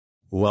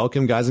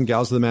Welcome, guys and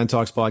gals, to the Man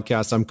Talks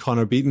podcast. I'm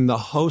Connor Beaton, the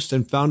host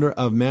and founder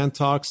of Man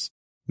Talks.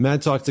 Man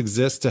Talks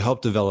exists to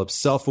help develop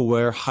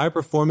self-aware,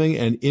 high-performing,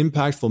 and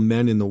impactful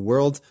men in the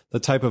world, the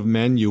type of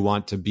men you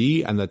want to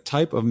be and the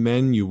type of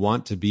men you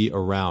want to be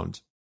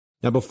around.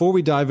 Now, before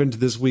we dive into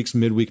this week's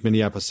midweek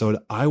mini episode,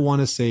 I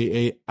want to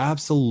say a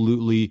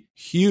absolutely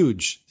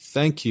huge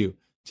thank you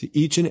to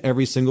each and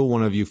every single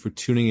one of you for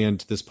tuning in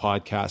to this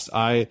podcast.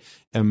 I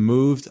am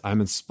moved.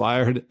 I'm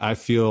inspired. I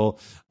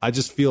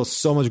just feel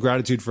so much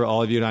gratitude for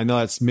all of you. And I know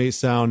that may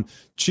sound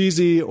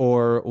cheesy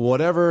or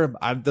whatever.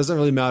 It doesn't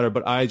really matter,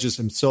 but I just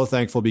am so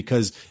thankful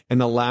because in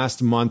the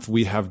last month,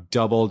 we have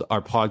doubled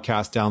our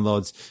podcast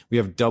downloads. We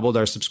have doubled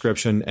our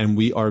subscription and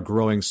we are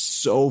growing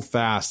so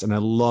fast. And I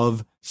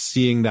love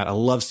seeing that. I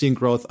love seeing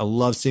growth. I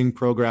love seeing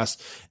progress.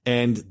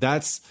 And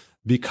that's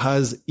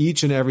because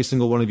each and every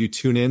single one of you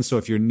tune in. So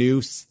if you're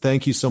new,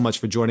 thank you so much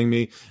for joining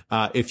me.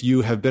 If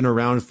you have been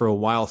around for a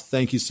while,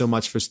 thank you so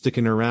much for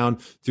sticking around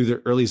through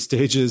the early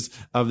stages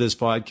of this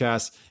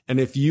podcast.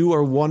 And if you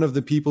are one of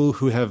the people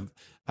who have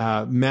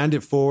manned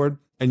it forward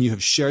and you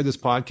have shared this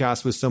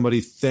podcast with somebody,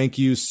 thank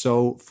you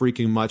so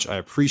freaking much. I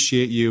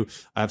appreciate you.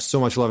 I have so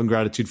much love and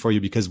gratitude for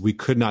you because we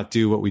could not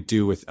do what we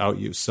do without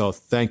you. So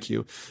thank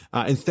you.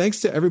 And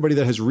thanks to everybody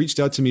that has reached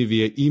out to me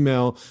via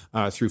email,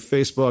 through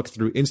Facebook,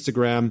 through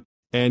Instagram,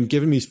 and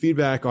given me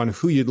feedback on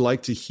who you'd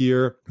like to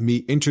hear me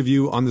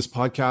interview on this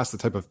podcast, the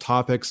type of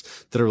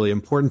topics that are really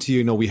important to you.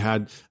 You know, we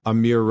had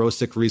Amir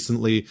Rosic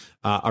recently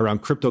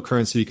around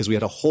cryptocurrency because we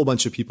had a whole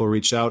bunch of people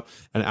reach out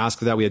and ask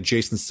for that. We had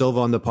Jason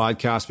Silva on the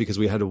podcast because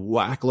we had a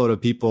whack load of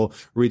people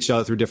reach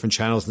out through different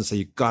channels and say,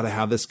 you got to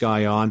have this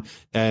guy on.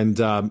 And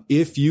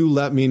if you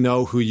let me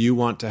know who you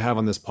want to have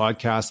on this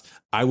podcast,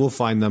 I will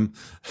find them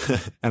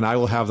and I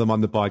will have them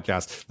on the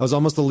podcast. That was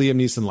almost the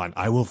Liam Neeson line.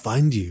 I will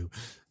find you.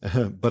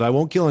 But I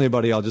won't kill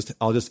anybody. I'll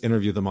just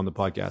interview them on the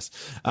podcast.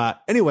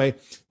 Anyway,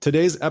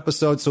 today's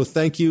episode. So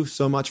thank you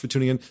so much for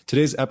tuning in.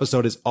 Today's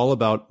episode is all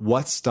about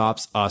what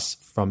stops us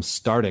from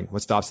starting.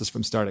 What stops us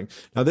from starting.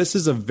 Now, this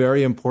is a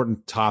very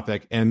important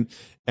topic. And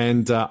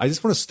I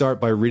just want to start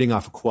by reading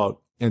off a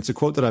quote. And it's a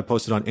quote that I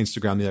posted on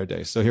Instagram the other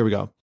day. So here we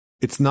go.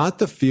 It's not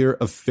the fear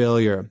of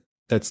failure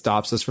that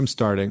stops us from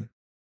starting,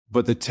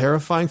 but the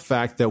terrifying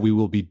fact that we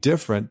will be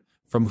different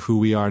from who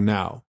we are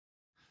now.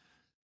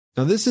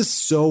 Now, this is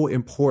so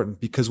important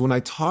because when I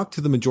talk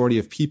to the majority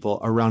of people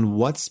around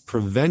what's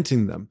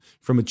preventing them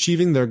from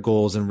achieving their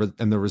goals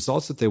and the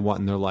results that they want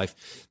in their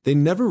life, they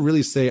never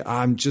really say,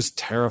 I'm just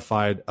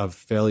terrified of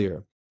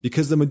failure.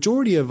 Because the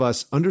majority of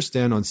us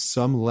understand on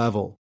some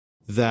level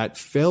that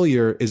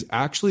failure is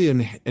actually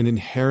an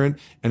inherent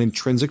and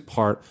intrinsic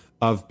part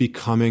of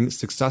becoming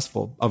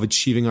successful, of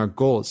achieving our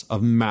goals,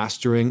 of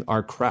mastering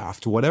our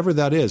craft, whatever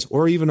that is,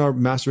 or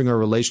even mastering our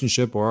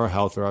relationship or our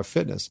health or our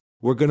fitness.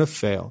 We're going to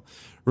fail.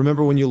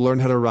 Remember when you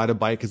learned how to ride a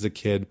bike as a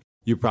kid,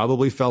 you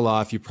probably fell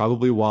off, you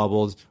probably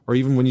wobbled, or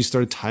even when you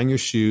started tying your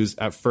shoes,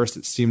 at first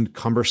it seemed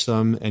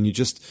cumbersome and you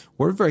just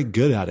weren't very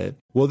good at it.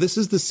 Well, this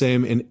is the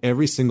same in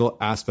every single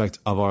aspect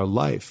of our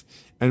life.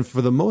 And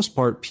for the most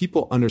part,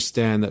 people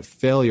understand that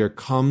failure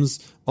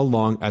comes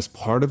along as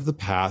part of the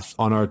path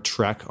on our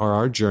trek or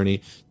our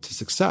journey to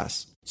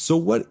success. So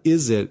what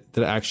is it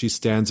that actually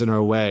stands in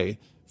our way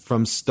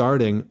from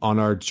starting on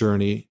our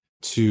journey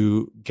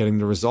to getting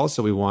the results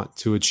that we want,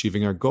 to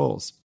achieving our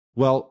goals?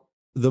 Well,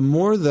 the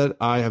more that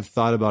I have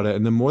thought about it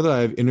and the more that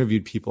I've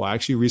interviewed people, I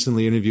actually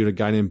recently interviewed a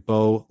guy named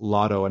Bo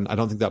Lotto, and I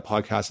don't think that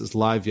podcast is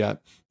live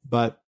yet,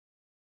 but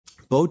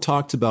Bo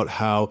talked about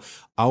how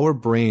our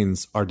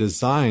brains are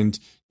designed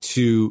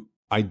to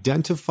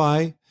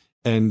identify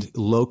and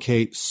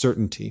locate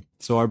certainty.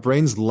 So our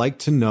brains like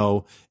to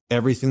know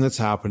everything that's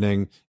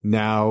happening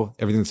now,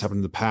 everything that's happened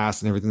in the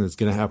past, and everything that's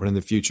going to happen in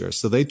the future.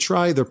 So they're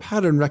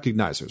pattern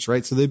recognizers,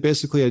 right? So they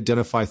basically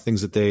identify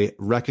things that they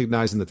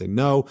recognize and that they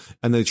know,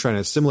 and they try to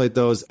assimilate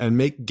those and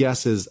make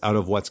guesses out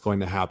of what's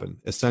going to happen,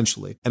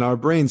 essentially. And our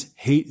brains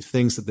hate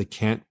things that they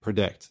can't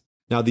predict.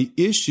 Now, the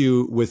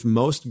issue with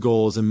most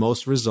goals and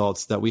most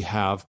results that we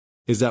have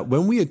is that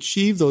when we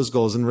achieve those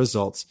goals and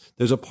results,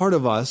 there's a part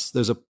of us,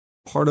 there's a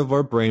part of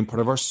our brain, part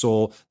of our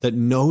soul that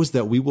knows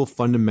that we will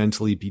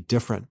fundamentally be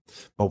different,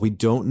 but we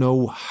don't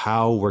know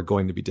how we're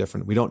going to be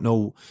different. We don't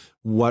know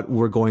what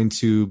we're going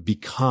to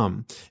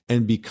become.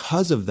 And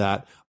because of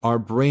that, our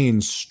brain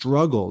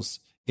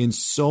struggles in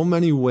so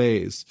many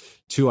ways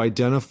to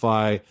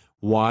identify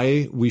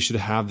why we should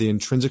have the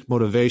intrinsic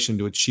motivation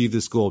to achieve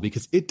this goal,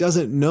 because it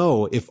doesn't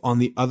know if on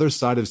the other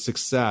side of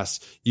success,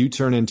 you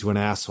turn into an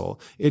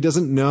asshole. It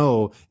doesn't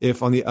know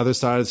if on the other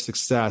side of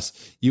success,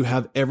 you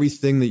have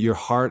everything that your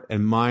heart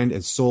and mind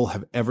and soul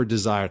have ever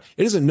desired.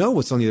 It doesn't know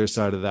what's on the other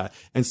side of that.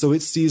 And so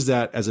it sees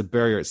that as a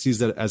barrier. It sees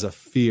that as a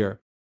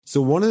fear.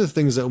 So one of the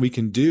things that we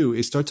can do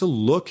is start to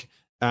look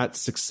at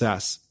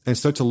success and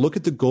start to look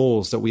at the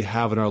goals that we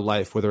have in our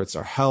life, whether it's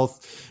our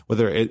health,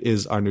 whether it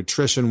is our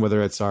nutrition,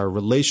 whether it's our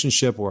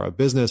relationship or our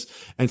business,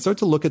 and start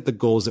to look at the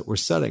goals that we're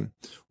setting.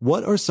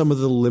 What are some of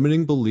the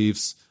limiting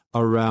beliefs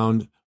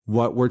around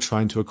what we're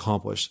trying to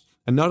accomplish?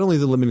 And not only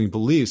the limiting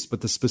beliefs,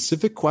 but the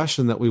specific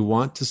question that we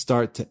want to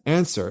start to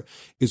answer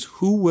is,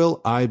 who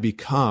will I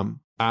become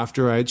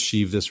after I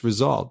achieve this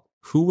result?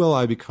 Who will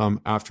I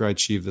become after I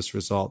achieve this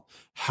result?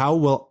 How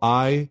will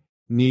I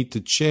need to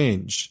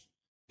change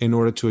in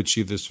order to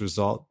achieve this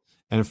result?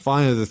 And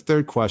finally, the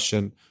third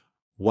question,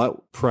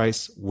 what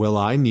price will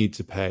I need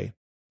to pay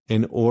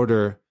in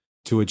order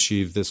to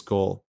achieve this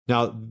goal?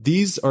 Now,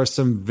 these are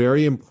some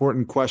very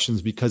important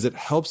questions because it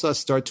helps us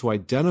start to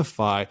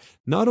identify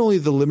not only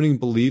the limiting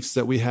beliefs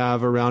that we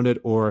have around it,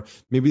 or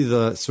maybe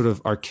the sort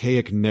of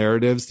archaic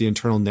narratives, the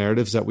internal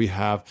narratives that we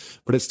have,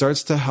 but it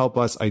starts to help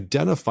us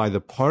identify the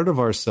part of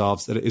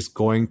ourselves that is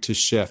going to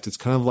shift. It's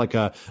kind of like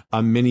a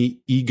mini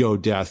ego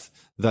death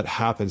that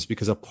happens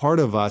because a part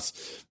of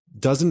us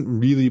doesn't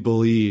really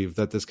believe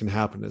that this can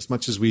happen. As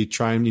much as we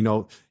try and,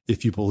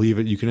 if you believe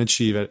it, you can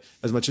achieve it.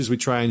 As much as we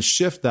try and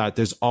shift that,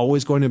 there's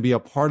always going to be a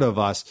part of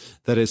us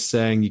that is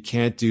saying, you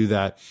can't do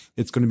that.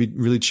 It's going to be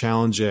really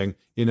challenging.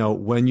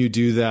 When you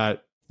do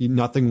that,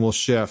 nothing will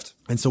shift.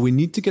 And so we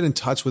need to get in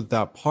touch with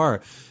that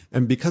part.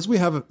 And because we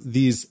have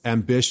these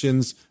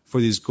ambitions for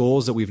these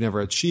goals that we've never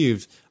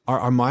achieved,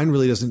 our mind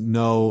really doesn't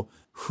know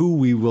who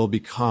we will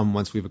become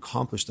once we've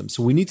accomplished them.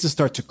 So we need to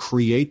start to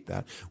create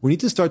that. We need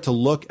to start to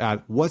look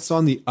at what's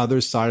on the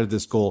other side of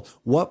this goal.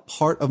 What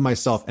part of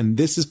myself, and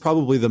this is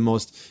probably the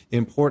most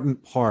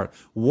important part,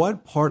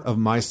 what part of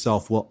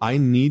myself will I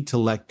need to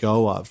let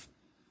go of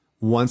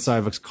once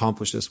I've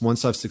accomplished this,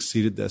 once I've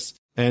succeeded this?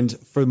 And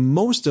for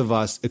most of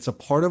us, it's a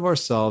part of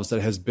ourselves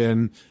that has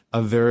been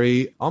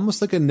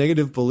almost like a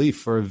negative belief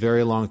for a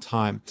very long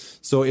time.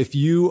 So if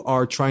you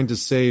are trying to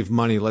save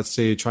money, let's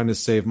say you're trying to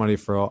save money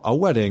for a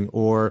wedding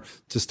or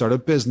to start a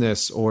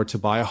business or to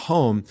buy a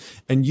home,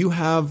 and you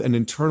have an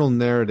internal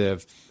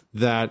narrative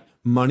that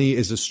money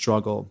is a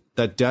struggle,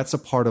 that debt's a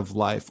part of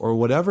life, or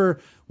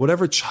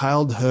whatever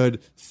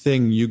childhood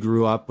thing you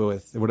grew up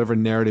with, whatever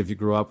narrative you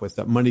grew up with,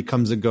 that money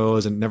comes and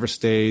goes and never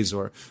stays,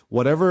 or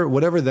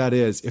whatever that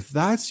is, if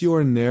that's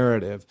your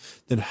narrative,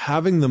 then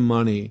having the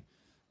money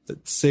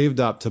that's saved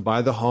up to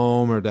buy the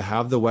home or to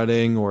have the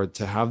wedding or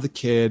to have the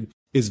kid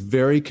is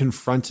very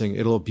confronting.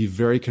 It'll be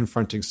very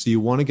confronting. So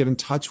you want to get in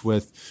touch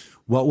with,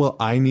 what will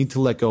I need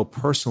to let go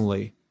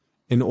personally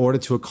in order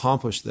to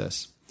accomplish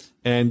this?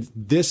 And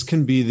this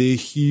can be the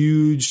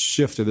huge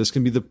shifter. This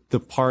can be the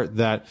part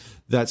that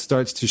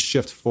starts to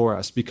shift for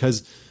us,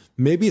 because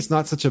maybe it's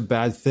not such a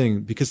bad thing,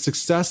 because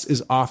success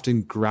is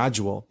often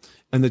gradual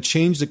and the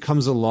change that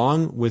comes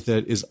along with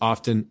it is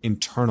often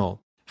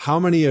internal. How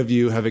many of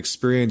you have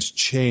experienced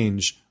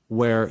change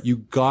where you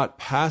got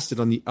past it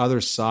on the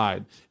other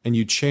side and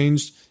you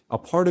changed a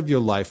part of your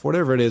life,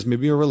 whatever it is,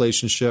 maybe a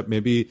relationship,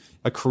 maybe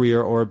a career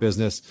or a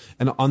business,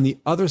 and on the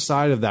other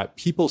side of that,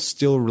 people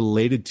still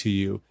related to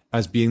you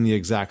as being the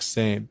exact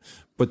same.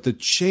 But the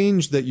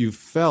change that you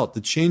felt,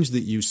 the change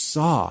that you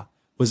saw,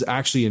 was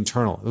actually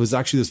internal. It was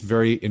actually this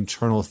very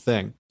internal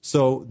thing.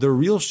 So the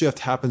real shift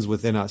happens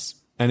within us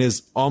and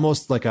is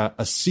almost like a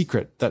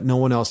secret that no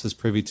one else is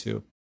privy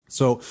to.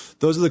 So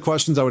those are the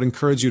questions I would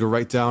encourage you to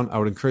write down. I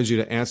would encourage you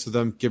to answer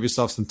them, give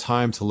yourself some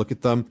time to look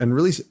at them, and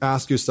really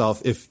ask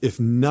yourself, if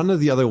none of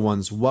the other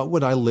ones, what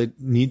would I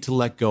need to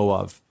let go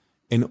of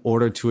in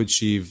order to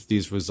achieve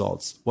these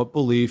results? What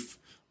belief,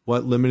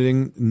 what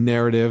limiting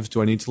narrative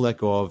do I need to let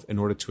go of in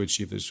order to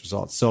achieve these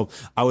results? So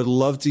I would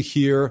love to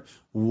hear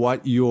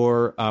what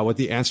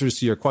the answers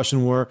to your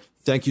question were.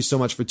 Thank you so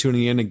much for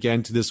tuning in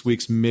again to this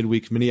week's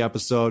midweek mini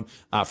episode.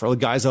 For all the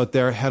guys out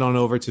there, head on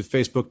over to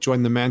Facebook,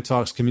 join the Man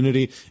Talks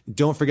community.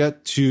 Don't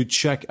forget to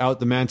check out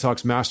the Man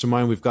Talks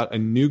Mastermind. We've got a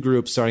new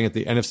group starting at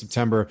the end of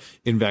September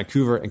in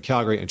Vancouver and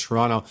Calgary and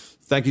Toronto.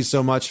 Thank you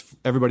so much,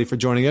 everybody, for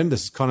joining in.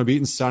 This is Connor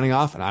Beaton signing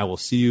off, and I will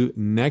see you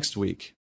next week.